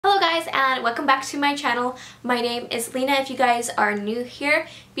guys, and welcome back to my channel. My name is Lena. If you guys are new here,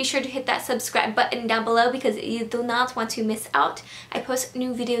 be sure to hit that subscribe button down below because you do not want to miss out. I post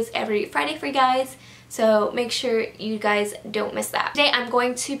new videos every Friday for you guys, so make sure you guys don't miss that. Today I'm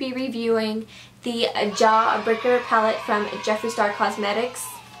going to be reviewing the Jawbreaker Palette from Jeffree Star Cosmetics.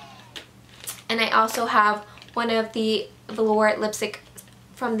 And I also have one of the velour lipstick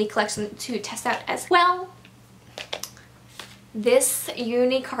from the collection to test out as well. This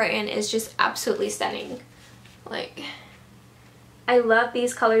uni carton is just absolutely stunning. Like, I love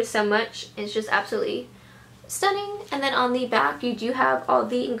these colors so much. It's just absolutely stunning. And then on the back you do have all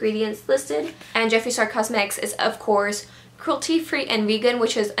the ingredients listed. And Jeffree Star Cosmetics is of course cruelty-free and vegan,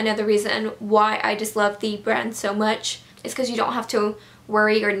 which is another reason why I just love the brand so much. It's because you don't have to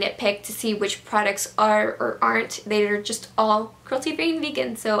worry or nitpick to see which products are or aren't. They're just all cruelty-free and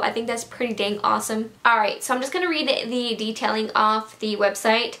vegan, so I think that's pretty dang awesome. Alright, so I'm just going to read the detailing off the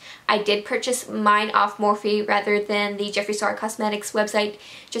website. I did purchase mine off Morphe rather than the Jeffree Star Cosmetics website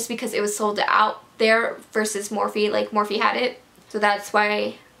just because it was sold out there versus Morphe. Like, Morphe had it, so that's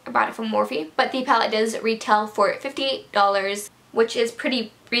why I bought it from Morphe. But the palette does retail for $58, which is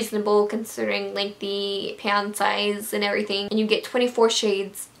pretty reasonable considering like the pan size and everything. And you get 24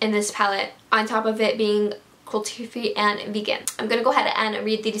 shades in this palette on top of it being cruelty-free and vegan. I'm gonna go ahead and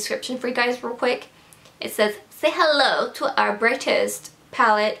read the description for you guys real quick. It says, "Say hello to our brightest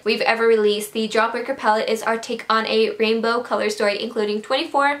palette we've ever released. The Jawbreaker palette is our take on a rainbow color story, including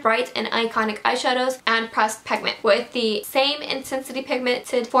 24 bright and iconic eyeshadows and pressed pigment. With the same intensity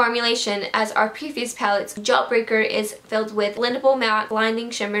pigmented formulation as our previous palettes, Jawbreaker is filled with blendable matte,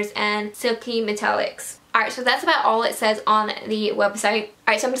 blinding shimmers, and silky metallics." Alright, so that's about all it says on the website.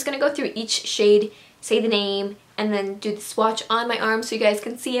 Alright, so I'm just going to go through each shade, say the name, and then do the swatch on my arm so you guys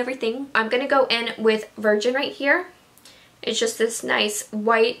can see everything. I'm going to go in with Virgin right here. It's just this nice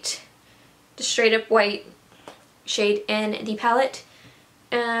white, just straight up white shade in the palette.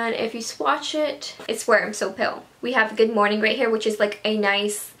 And if you swatch it, I swear I'm so pale. We have Good Morning right here, which is like a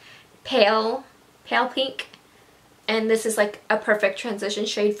nice pale pink. And this is like a perfect transition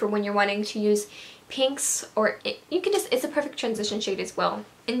shade for when you're wanting to use pinks, or you can just, it's a perfect transition shade as well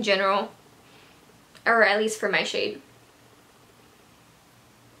in general. Or at least for my shade.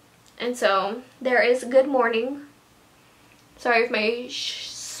 And so there is Good Morning. Sorry if my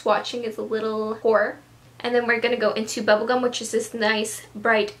swatching is a little poor. And then we're going to go into Bubblegum, which is this nice,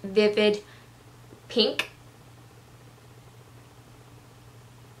 bright, vivid pink.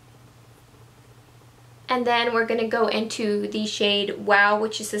 And then we're going to go into the shade Wow,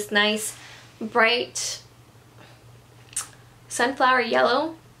 which is this nice, bright sunflower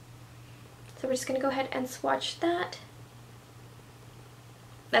yellow. So we're just going to go ahead and swatch that.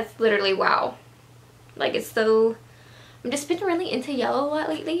 That's literally wow. Like, it's so... I've just been really into yellow a lot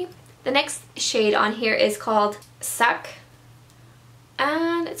lately. The next shade on here is called Suck.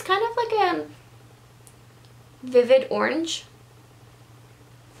 And it's kind of like a vivid orange,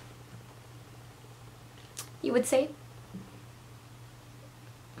 you would say.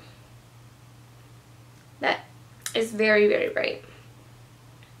 That is very, very bright.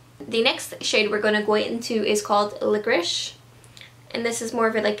 The next shade we're going to go into is called Licorice. And this is more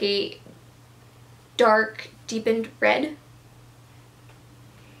of like a dark, deepened red.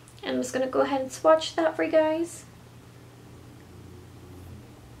 And I'm just going to go ahead and swatch that for you guys.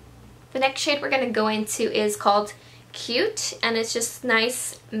 The next shade we're going to go into is called Cute. And it's just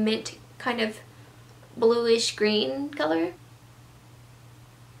nice mint kind of bluish green color.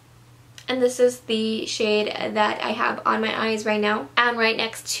 And this is the shade that I have on my eyes right now. And right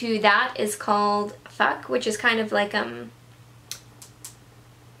next to that is called Fuck, which is kind of like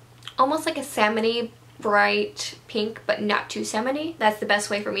almost like a salmon-y bright pink, but not too salmon-y. That's the best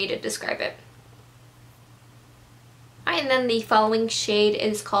way for me to describe it. Alright, and then the following shade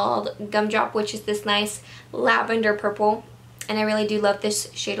is called Gumdrop, which is this nice lavender purple. And I really do love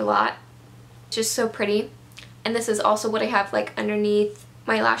this shade a lot. It's just so pretty. And this is also what I have like underneath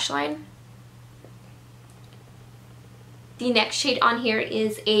my lash line. The next shade on here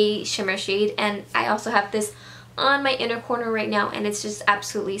is a shimmer shade, and I also have this on my inner corner right now, and it's just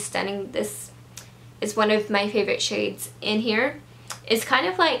absolutely stunning. This is one of my favorite shades in here. It's kind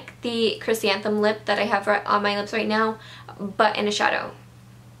of like the Chrysanthemum lip that I have on my lips right now, but in a shadow.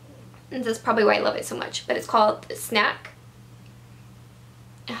 And that's probably why I love it so much. But it's called Snack.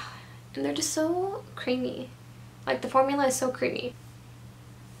 And they're just so creamy. Like, the formula is so creamy.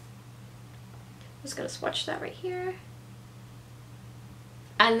 I'm just going to swatch that right here.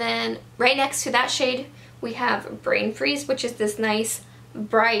 And then right next to that shade we have Brain Freeze, which is this nice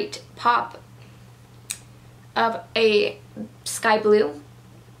bright pop of a sky blue.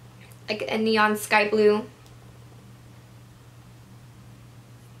 like a neon sky blue.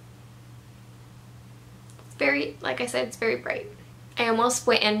 It's very, like I said, it's very bright. I almost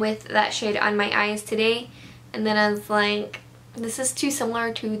went in with that shade on my eyes today, and then I was like, this is too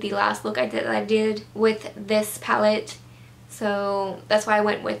similar to the last look I did with this palette, so that's why I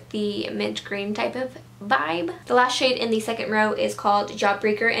went with the mint green type of vibe. The last shade in the second row is called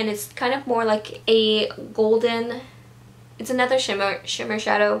Jawbreaker, and it's kind of more like a golden, it's another shimmer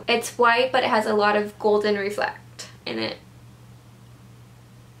shadow. It's white, but it has a lot of golden reflect in it.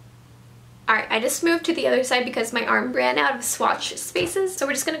 Alright, I just moved to the other side because my arm ran out of swatch spaces, so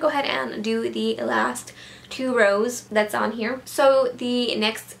we're just going to go ahead and do the last 2 rows that's on here. So the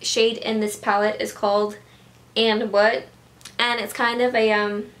next shade in this palette is called And What, and it's kind of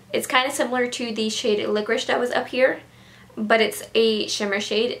a it's kind of similar to the shade Licorice that was up here, but it's a shimmer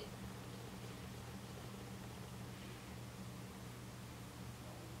shade.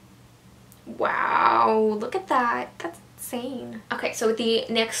 Wow, look at that. That's insane. Okay, so the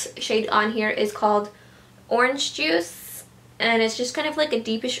next shade on here is called Orange Juice, and it's just kind of like a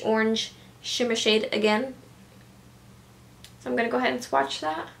deepish orange shimmer shade again. So I'm gonna go ahead and swatch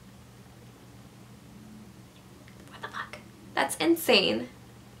that. What the fuck? That's insane.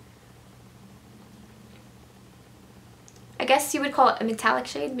 I guess you would call it a metallic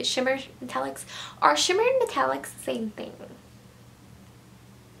shade, but shimmer metallics. Are shimmer and metallics the same thing?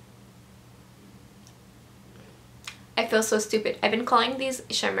 I feel so stupid. I've been calling these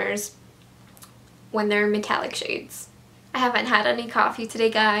shimmers when they're metallic shades. I haven't had any coffee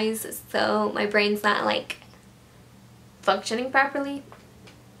today, guys, so my brain's not like functioning properly.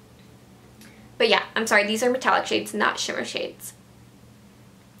 But yeah, I'm sorry, these are metallic shades, not shimmer shades.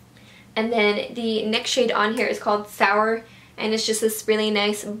 And then the next shade on here is called Sour, and it's just this really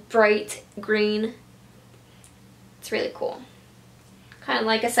nice bright green. It's really cool. Kind of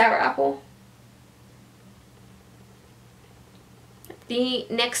like a sour apple. The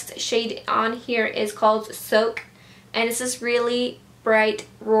next shade on here is called Soak, and it's this really bright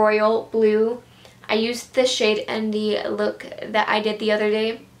royal blue. I used this shade in the look that I did the other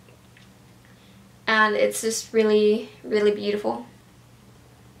day, and it's just really, really beautiful.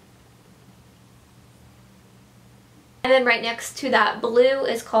 And then right next to that blue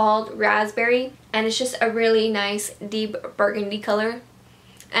is called Raspberry, and it's just a really nice deep burgundy color.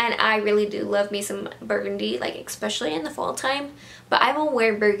 And I really do love me some burgundy, like especially in the fall time. But I will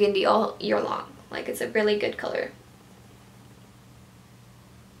wear burgundy all year long. Like, it's a really good color.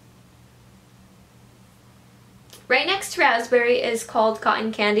 Right next to Raspberry is called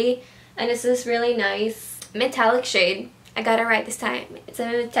Cotton Candy, and it's this really nice metallic shade. I got it right this time. It's a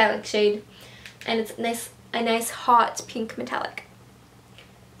metallic shade, and it's a nice hot pink metallic.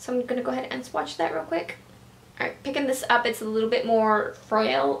 So I'm gonna go ahead and swatch that real quick. Alright, picking this up, it's a little bit more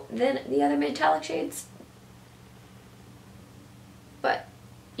frail than the other metallic shades. But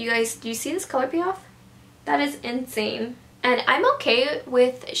you guys, do you see this color payoff? That is insane. And I'm okay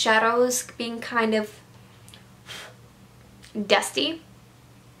with shadows being kind of dusty.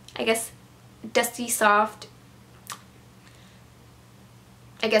 I guess dusty, soft.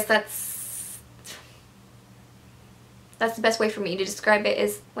 I guess that's the best way for me to describe it,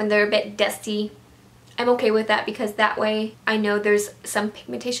 is when they're a bit dusty. I'm okay with that because that way I know there's some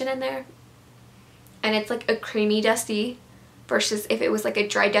pigmentation in there. And it's like a creamy dusty versus if it was like a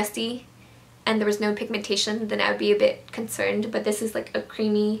dry dusty and there was no pigmentation, then I would be a bit concerned. But this is like a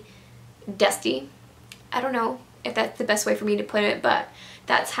creamy dusty. I don't know if that's the best way for me to put it, but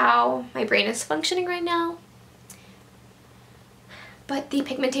that's how my brain is functioning right now. But the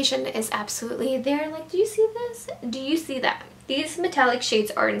pigmentation is absolutely there. Like, do you see this? Do you see that? These metallic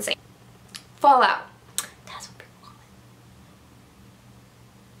shades are insane. Fallout. That's what people call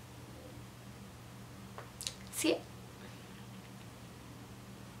it. See it?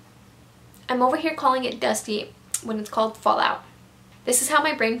 I'm over here calling it dusty when it's called Fallout. This is how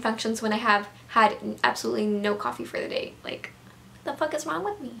my brain functions when I have had absolutely no coffee for the day. Like, what the fuck is wrong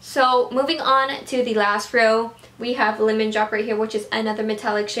with me? So moving on to the last row, we have Lemon Drop right here, which is another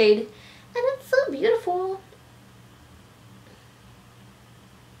metallic shade, and it's so beautiful.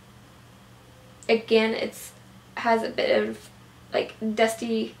 Again, it's has a bit of like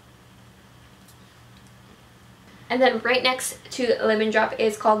dusty. And then right next to Lemon Drop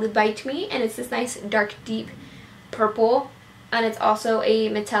is called Bite Me, and it's this nice dark deep purple, and it's also a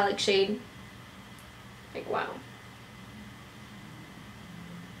metallic shade. Like, wow.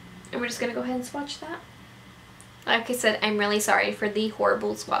 And we're just gonna go ahead and swatch that. Like I said, I'm really sorry for the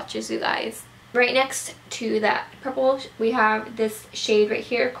horrible swatches, you guys. Right next to that purple, we have this shade right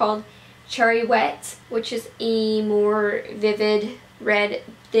here called Cherry Wet, which is a more vivid red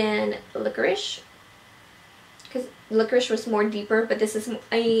than Licorice, because Licorice was more deeper, but this is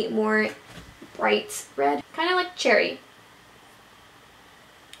a more bright red, kind of like cherry,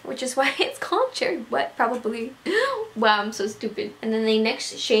 which is why it's called cherry wet, probably. Wow, I'm so stupid. And then the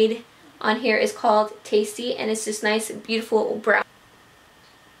next shade on here is called Tasty, and it's this nice, beautiful brown.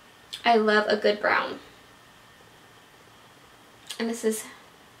 I love a good brown. And this is,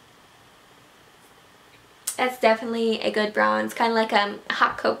 that's definitely a good brown. It's kind of like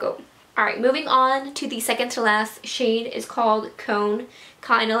hot cocoa. Alright, moving on to the second to last shade is called Cone.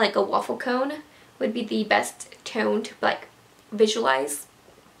 Kind of like a waffle cone would be the best tone to like visualize.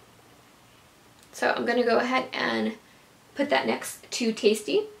 So I'm going to go ahead and put that next to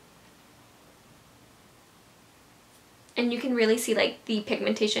Tasty. And you can really see like the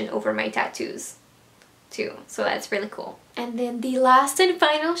pigmentation over my tattoos too. So that's really cool. And then the last and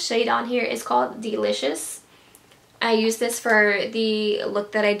final shade on here is called Delicious. I used this for the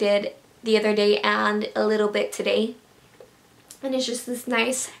look that I did the other day and a little bit today. And it's just this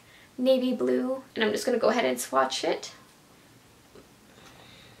nice navy blue. And I'm just going to go ahead and swatch it.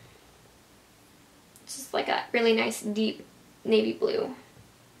 It's just like a really nice deep navy blue.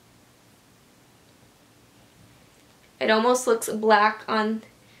 It almost looks black on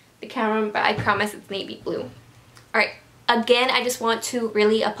the camera, but I promise it's navy blue. Alright, again, I just want to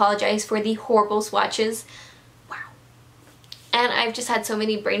really apologize for the horrible swatches. Wow. And I've just had so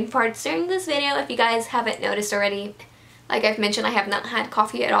many brain farts during this video, if you guys haven't noticed already. Like I've mentioned, I have not had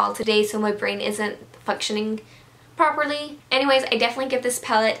coffee at all today, so my brain isn't functioning properly. Anyways, I definitely give this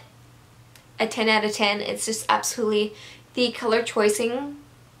palette a 10 out of 10. It's just absolutely, the color choicing,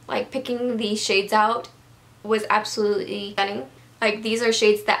 like picking these shades out, was absolutely stunning. Like these are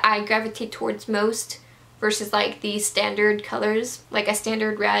shades that I gravitate towards most versus like the standard colors, like a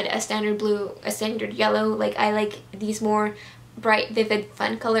standard red, a standard blue, a standard yellow. Like I like these more bright, vivid,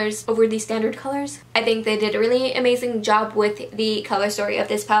 fun colors over the standard colors. I think they did a really amazing job with the color story of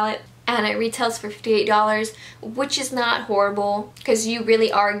this palette, and it retails for $58, which is not horrible because you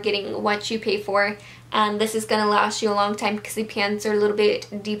really are getting what you pay for. And this is going to last you a long time because the pans are a little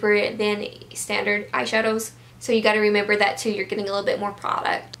bit deeper than standard eyeshadows. So you got to remember that too. You're getting a little bit more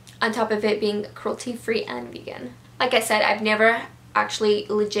product. On top of it being cruelty-free and vegan. Like I said, I've never actually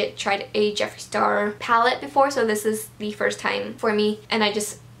legit tried a Jeffree Star palette before. So this is the first time for me. And I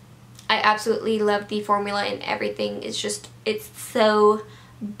absolutely love the formula and everything. It's just, it's so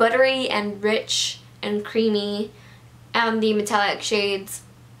buttery and rich and creamy. And the metallic shades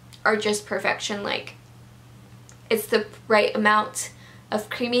are just perfection. Like, it's the right amount of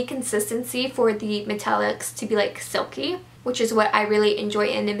creamy consistency for the metallics to be like silky, which is what I really enjoy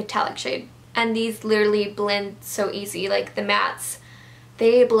in a metallic shade. And these literally blend so easy. Like the mattes,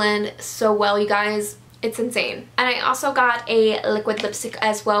 they blend so well, you guys. It's insane. And I also got a liquid lipstick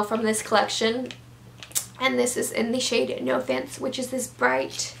as well from this collection. And this is in the shade No Offense, which is this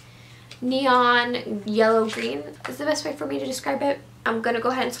bright neon yellow green is the best way for me to describe it. I'm gonna go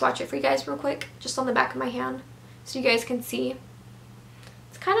ahead and swatch it for you guys real quick, just on the back of my hand, so you guys can see.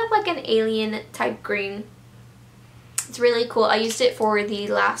 It's kind of like an alien type green. It's really cool. I used it for the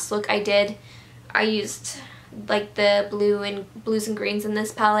last look I did. I used like the blues and greens in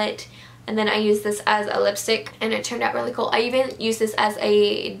this palette, and then I used this as a lipstick, and it turned out really cool. I even used this as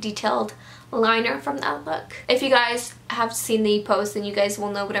a detailed liner from that look. If you guys have seen the post, then you guys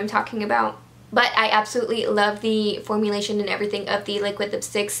will know what I'm talking about. But I absolutely love the formulation and everything of the liquid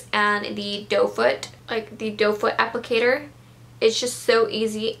lipsticks and the doe foot, like the doe foot applicator. It's just so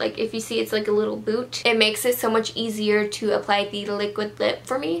easy. Like if you see, it's like a little boot. It makes it so much easier to apply the liquid lip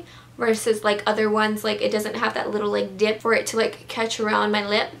for me versus like other ones. Like it doesn't have that little like dip for it to like catch around my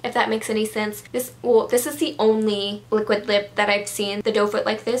lip, if that makes any sense. This is the only liquid lip that I've seen, the doe foot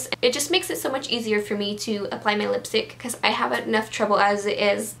like this. It just makes it so much easier for me to apply my lipstick because I have enough trouble as it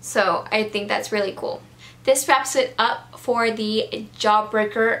is. So I think that's really cool. This wraps it up for the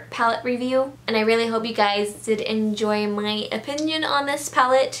Jawbreaker palette review, and I really hope you guys did enjoy my opinion on this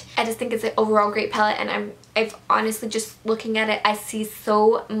palette. I just think it's an overall great palette, and I've honestly, just looking at it, I see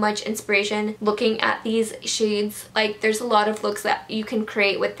so much inspiration looking at these shades. Like there's a lot of looks that you can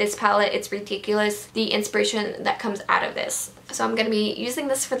create with this palette. It's ridiculous, the inspiration that comes out of this. So I'm going to be using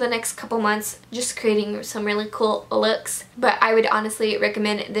this for the next couple months, just creating some really cool looks. But I would honestly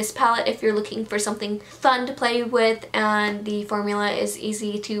recommend this palette if you're looking for something fun to play with and the formula is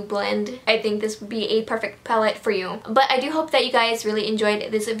easy to blend. I think this would be a perfect palette for you. But I do hope that you guys really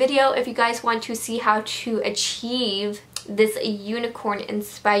enjoyed this video. If you guys want to see how to achieve this unicorn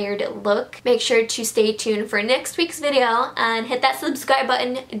inspired look, make sure to stay tuned for next week's video and hit that subscribe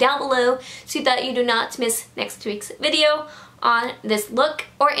button down below so that you do not miss next week's video. on this look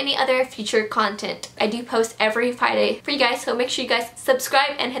or any other future content. I do post every Friday for you guys, so make sure you guys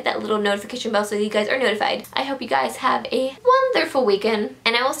subscribe and hit that little notification bell so you guys are notified. I hope you guys have a wonderful weekend,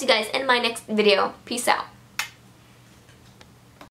 and I will see you guys in my next video. Peace out.